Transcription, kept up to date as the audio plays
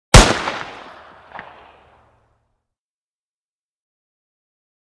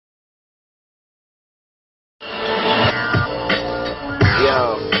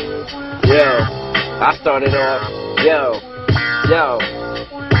I started off, yo.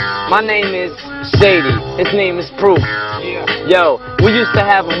 My name is Shady. His name is Proof. Yeah. Yo, we used to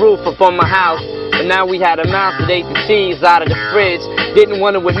have a roof up on my house, but now we had a mouse that ate the cheese out of the fridge. Didn't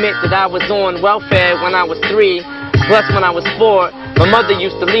want to admit that I was on welfare when I was 3. Plus, when I was 4, my mother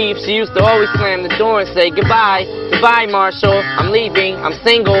used to leave. She used to always slam the door and say, goodbye, goodbye, Marshall. I'm leaving, I'm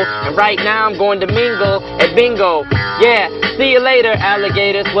single, and right now I'm going to mingle at bingo. Yeah, see you later,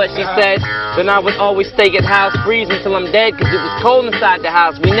 alligators, what she said. Then I would always stay at house, freezing till I'm dead, cause it was cold inside the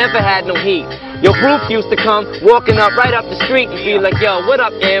house. We never had no heat. Your Proof used to come, walking up right up the street and be like, yo, what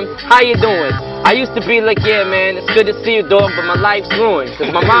up, Em? How you doing? I used to be like, yeah, man, it's good to see you, dog, but my life's ruined. Cause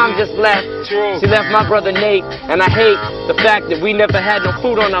my mom just left. True. She left my brother Nate, and I hate the fact that we never had no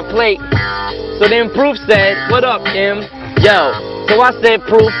food on our plate. So then Proof said, what up, Em? Yo. So I said,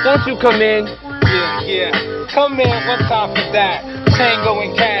 Proof, won't you come in? Yeah. Come in one time for that. Tango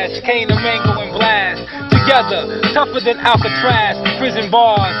and Cash, Cane and Mango and Blast. Together, tougher than Alcatraz, prison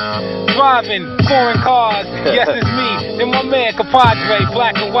bars. Driving foreign cars, yes it's me. Then my man compadre,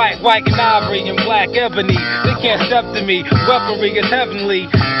 black and white and ivory and black ebony. They can't step to me, weaponry is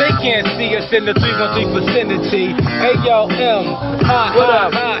heavenly. They can't see us in the 313 vicinity. Hey yo, M, What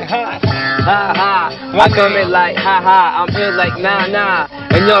up? I come in like, I'm ill like, nah.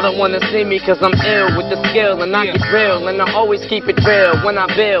 And y'all don't wanna see me cause I'm ill with the skill. And I get real, and I always keep it real when I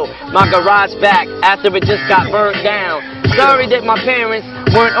build my garage back after it just got burned down. Sorry that my parents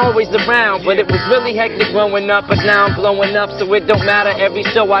weren't always around, but it was really hectic growing up. But now I'm blowing up, so it don't matter. Every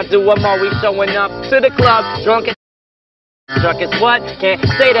show I do, I'm always showing up to the club, drunk as what? Can't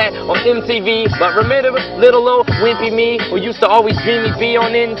say that on MTV. But remember little old wimpy me who used to always dream me be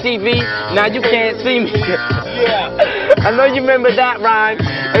on MTV? Now you can't see me. yeah. I know you remember that rhyme.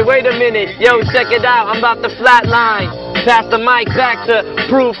 Hey, wait a minute. Yo, check it out. I'm about to flatline. Pass the mic back to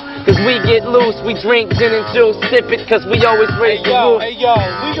Proof. Cause we get loose, we drink gin and juice, sip it cause we always raise the roof. Hey yo,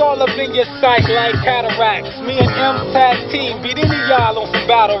 we all up in your sight like cataracts. Me and M tag team, beat any of y'all on some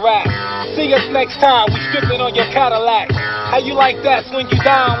battle rap. See us next time, we stripping on your Cadillac. How you like that, swing you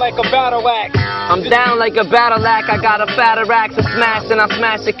down like a battle axe? I'm down like a battle axe, I got a fatter axe to smash and I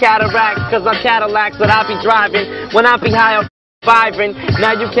smash the cataract. Cause I'm Cadillacs that I be driving when I be high up.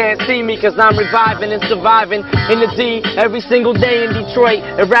 Now you can't see me cause I'm reviving and surviving in the D every single day in Detroit.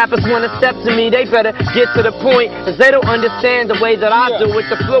 If rappers wanna step to me, they better get to the point, cause they don't understand the way that I do it.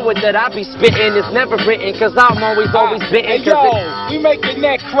 The fluid that I be spitting is never written, cause I'm always bitten. Hey yo, we make your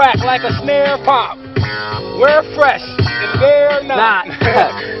neck crack like a snare pop. We're fresh and they're not.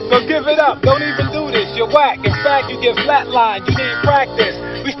 So give it up, don't even do this, you're whack. In fact, you get flatline, you need practice.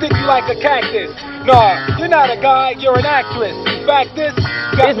 We stick you like a cactus. No, you're not a guy, you're an actress. In fact, this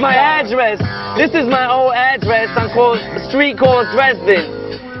is my address. This is my old address. I'm called the street called Dresden.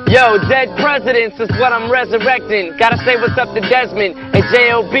 Yo, dead presidents is what I'm resurrecting. Gotta say what's up to Desmond and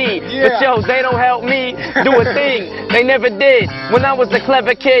J.O.B. Yeah. But yo, they don't help me do a thing. They never did. When I was a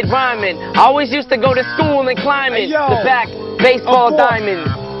clever kid rhyming, I always used to go to school and climbing the back baseball diamond.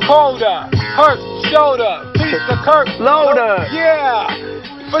 Holder, hurt, shoulder, piece of Kirk, loader. Yeah.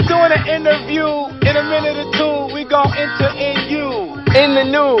 For doing an interview in a minute or two, we gon' enter in you. In the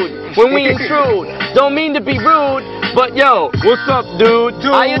nude, when we intrude. Don't mean to be rude, but yo, what's up, dude?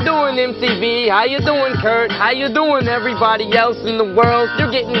 How you doing, MTV? How you doing, Kurt? How you doing, everybody else in the world?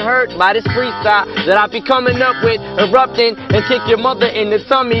 You're getting hurt by this freestyle that I be coming up with, erupting and kick your mother in the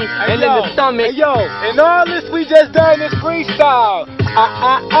tummy and in the stomach. Hey yo, and all this we just done is freestyle.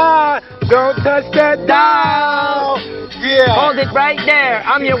 Don't touch that dial. Yeah. Hold it right there.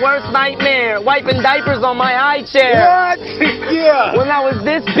 I'm your worst nightmare. Wiping diapers on my high chair. What? Yeah. When I was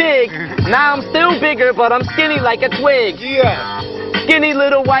this big, now I'm still bigger, but I'm skinny like a twig. Yeah. Skinny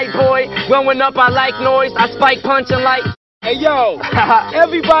little white boy. Growing up, I like noise. I spike punching like. Hey yo,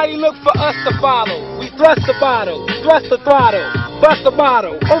 everybody look for us to follow. We thrust the bottle, thrust the throttle, bust the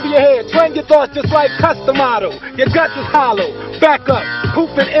bottle over your head, train your thoughts just like custom model. Your guts is hollow, back up, Proof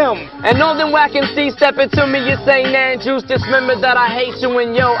and M. And all them whack MCs stepping to me, you say nan juice. Just remember that I hate you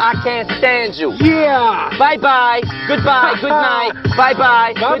and yo, I can't stand you. Yeah. Bye bye, goodbye, good night. Bye bye,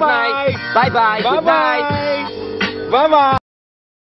 good night. Bye bye, good night. Bye bye.